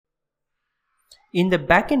In the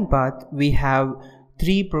backend path, we have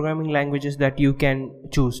three programming languages that you can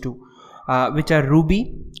choose to, which are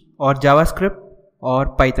Ruby or JavaScript or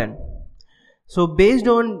Python. So based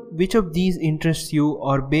on which of these interests you,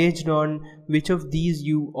 or based on which of these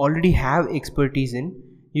you already have expertise in,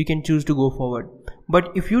 you can choose to go forward.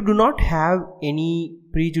 But if you do not have any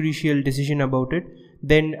prejudicial decision about it,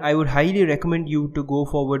 then I would highly recommend you to go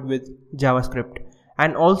forward with JavaScript.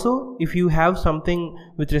 And also, if you have something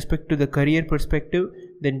with respect to the career perspective,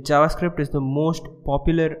 then JavaScript is the most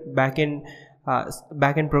popular backend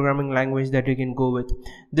programming language that you can go with.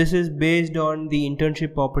 This is based on the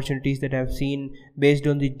internship opportunities that I've seen, based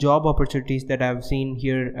on the job opportunities that I've seen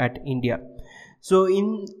here at India. So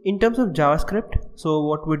in terms of JavaScript, so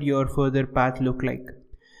what would your further path look like?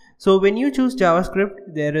 So when you choose JavaScript,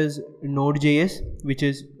 there is Node.js, which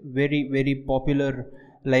is very popular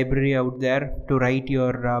library out there to write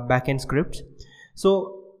your backend scripts.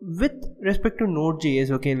 So with respect to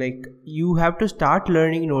Node.js, okay, like you have to start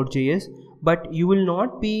learning Node.js, but you will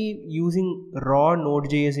not be using raw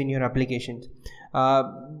Node.js in your applications.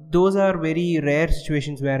 Those are very rare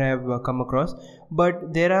situations where I have come across,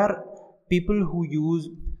 but there are people who use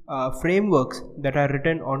frameworks that are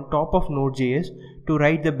written on top of Node.js to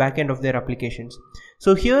write the backend of their applications.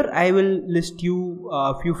 So here I will list you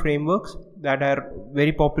a few frameworks that are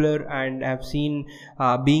very popular and I've seen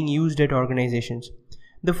being used at organizations.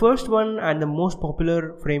 The first one and the most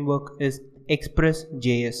popular framework is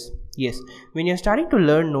Express.js. Yes, when you're starting to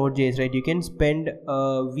learn Node.js, right, you can spend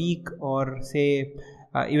a week or say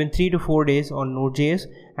even 3 to 4 days on Node.js,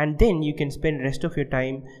 and then you can spend rest of your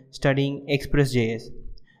time studying Express.js.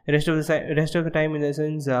 Rest of the time in the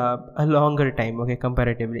sense a longer time, okay,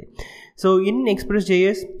 comparatively. So in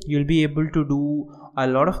Express.js, you'll be able to do a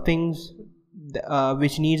lot of things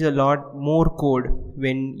which needs a lot more code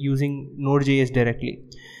when using Node.js directly.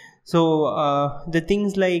 So the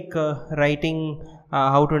things like writing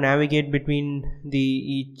how to navigate between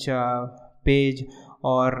each page,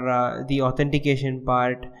 or the authentication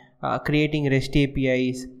part, creating REST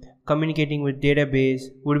APIs, communicating with database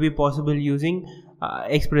would be possible using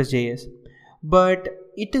Express.js. But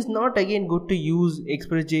it is not again good to use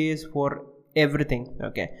Express.js for everything.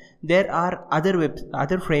 Okay, there are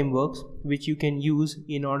other frameworks which you can use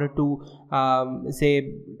in order to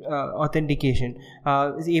say authentication.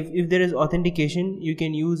 If there is authentication, you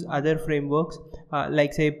can use other frameworks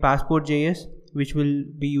like say Passport.js, which will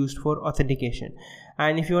be used for authentication.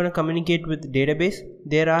 And if you want to communicate with database,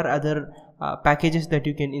 there are other packages that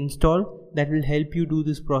you can install that will help you do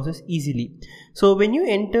this process easily. So when you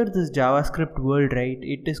enter this JavaScript world, right,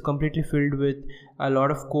 it is completely filled with a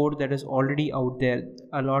lot of code that is already out there,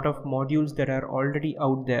 a lot of modules that are already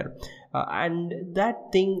out there, and that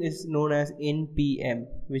thing is known as NPM,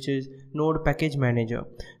 which is Node Package Manager.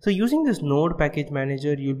 So using this Node Package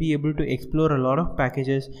Manager, you'll be able to explore a lot of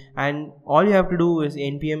packages, and all you have to do is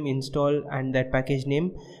npm install and that package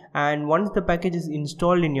name. And once the package is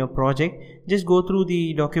installed in your project, just go through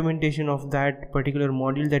the documentation of that particular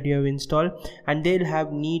module that you have installed, and they'll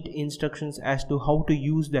have neat instructions as to how to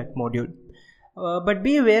use that module. But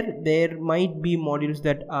be aware, there might be modules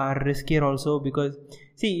that are riskier also, because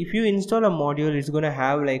see, if you install a module, it's going to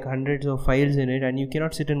have like hundreds of files in it, and you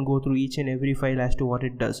cannot sit and go through each and every file as to what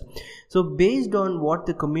it does. So based on what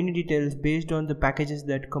the community tells, based on the packages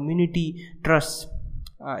that community trusts,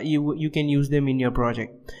 you can use them in your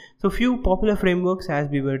project. So few popular frameworks, as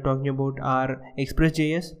we were talking about, are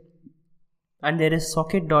Express.js, and there is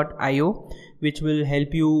Socket.io, which will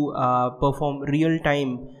help you perform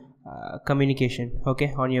real-time communication,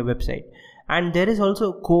 okay, on your website. And there is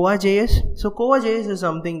also Koa.js. So Koa.js is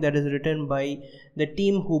something that is written by the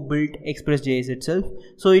team who built Express.js itself.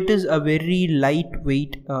 So it is a very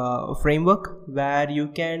lightweight framework where you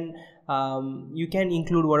can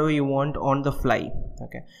include whatever you want on the fly.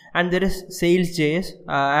 Okay, and there is Sails.js.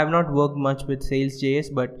 I have not worked much with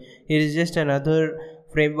Sails.js, but it is just another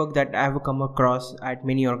framework that I have come across at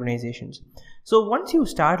many organizations. So once you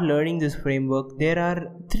start learning this framework, there are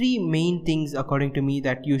three main things according to me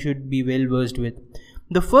that you should be well versed with.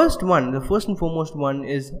 The first and foremost one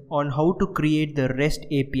is on how to create the REST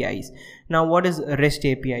APIs. Now, what is a REST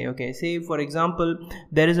API? Okay, say for example,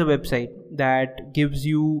 there is a website that gives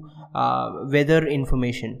you weather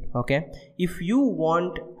information. Okay, if you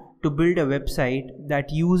want to build a website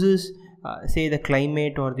that uses say the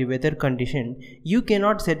climate or the weather condition, you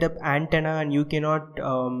cannot set up antenna, and you cannot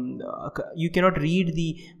read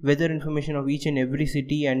the weather information of each and every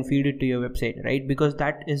city and feed it to your website, right? Because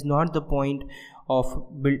that is not the point of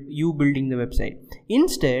you building the website.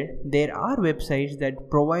 Instead, there are websites that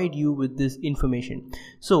provide you with this information.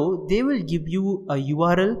 So they will give you a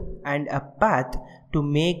URL and a path to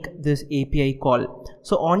make this API call.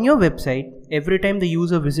 So on your website, every time the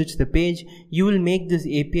user visits the page, you will make this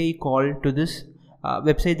API call to this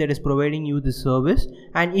website that is providing you the service,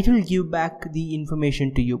 and it will give back the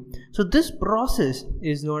information to you. So this process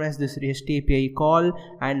is known as this REST API call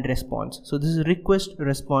and response. So this is request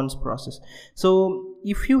response process. So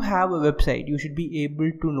if you have a website, you should be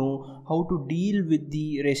able to know how to deal with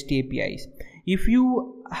the REST APIs. If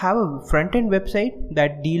you have a front-end website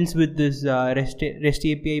that deals with this REST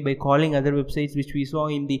API by calling other websites, which we saw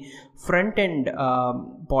in the front-end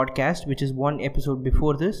podcast, which is one episode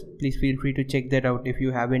before this, please feel free to check that out if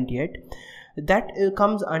you haven't yet. That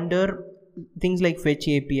comes under things like Fetch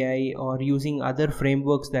API or using other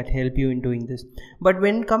frameworks that help you in doing this. But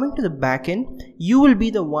when coming to the backend, you will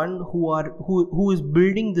be the one who is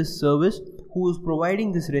building this service, who is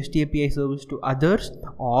providing this REST API service to others,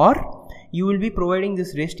 or you will be providing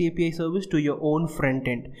this REST API service to your own front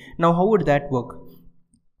end. Now, how would that work?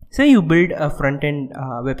 Say you build a front end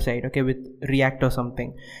website, okay, with React or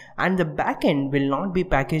something, and the backend will not be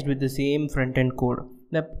packaged with the same front end code.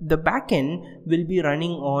 The backend will be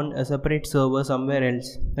running on a separate server somewhere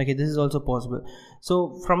else. Okay, this is also possible.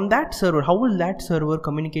 So from that server, how will that server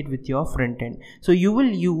communicate with your front end? So you will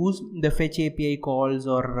use the Fetch API calls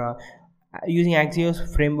or using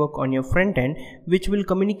Axios framework on your front end, which will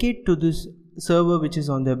communicate to this server which is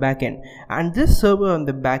on the back end, and this server on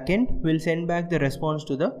the back end will send back the response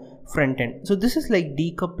to the front end. So this is like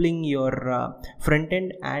decoupling your front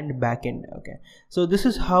end and back end. Okay, so this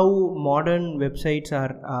is how modern websites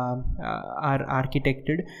are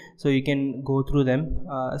architected, so you can go through them.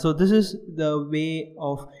 So this is the way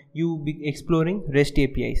of you be exploring REST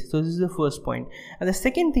APIs. So this is the first point. And the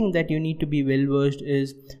second thing that you need to be well versed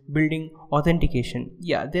is building authentication.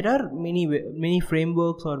 Yeah, there are many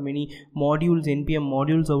frameworks or many modules, NPM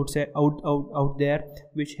modules out there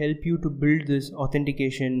which help you to build this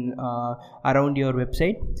authentication around your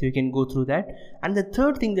website. So you can go through that. And the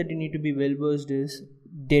third thing that you need to be well versed is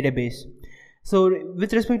database. So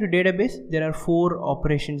with respect to database, there are 4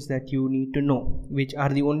 operations that you need to know, which are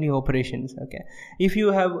the only operations. Okay, if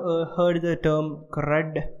you have heard the term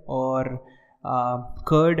CRUD or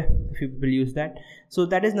CURD, if you will use that, so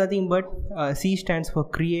that is nothing but C stands for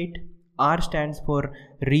create, R stands for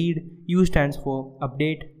read, U stands for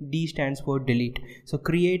update, D stands for delete. So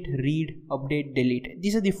create, read, update, delete.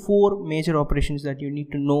 These are the 4 major operations that you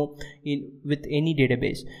need to know with any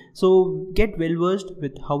database. So get well versed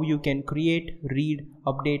with how you can create, read,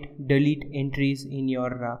 update, delete entries in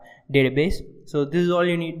your database. So this is all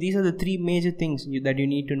you need. These are the 3 major things that you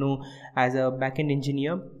need to know as a backend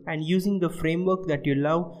engineer, and using the framework that you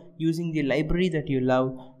love, using the library that you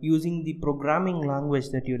love, using the programming language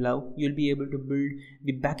that you love, you'll be able to build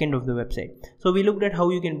the backend of the website. So we looked at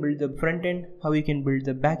how you can build the front end, how you can build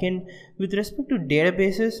the backend. With respect to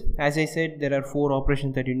databases, as I said, there are 4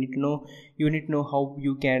 operations that you need to know. You need to know how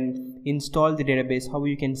you can install the database, how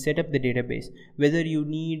you can set up the database, whether you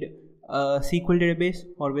need a SQL database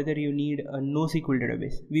or whether you need a NoSQL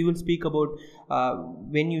database. We will speak about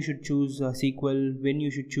when you should choose SQL, when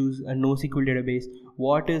you should choose a NoSQL database,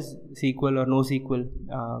 what is SQL or NoSQL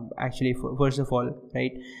actually first of all,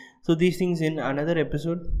 right? So these things in another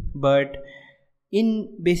episode, but in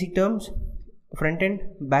basic terms, front end,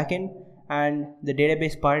 back end, and the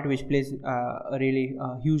database part, which plays a really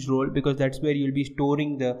huge role, because that's where you'll be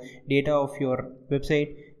storing the data of your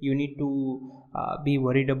website. You need to be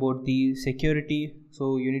worried about the security,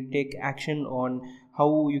 so you need to take action on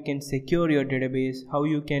how you can secure your database, how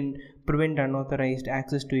you can prevent unauthorized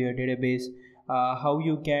access to your database, how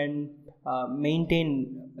you can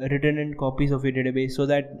maintain redundant copies of your database, so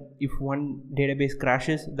that if one database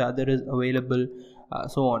crashes, the other is available,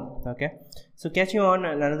 so on. Okay, so catch you on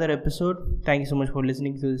another episode. Thank you so much for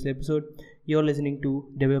listening to this episode. You're listening to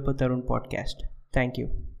Developer Tarun podcast. Thank you.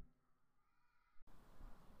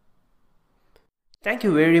 Thank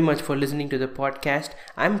you very much for listening to the podcast.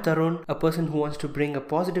 I'm Tarun, a person who wants to bring a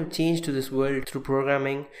positive change to this world through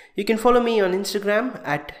programming. You can follow me on Instagram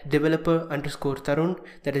at developer_Tarun,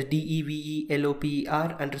 that is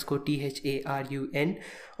DEVELOPER_THARUN.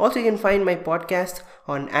 Also, you can find my podcast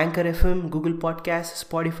on Anchor FM, Google Podcasts,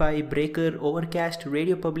 Spotify, Breaker, Overcast,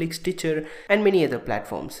 Radio Public, Stitcher, and many other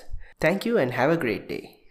platforms. Thank you and have a great day.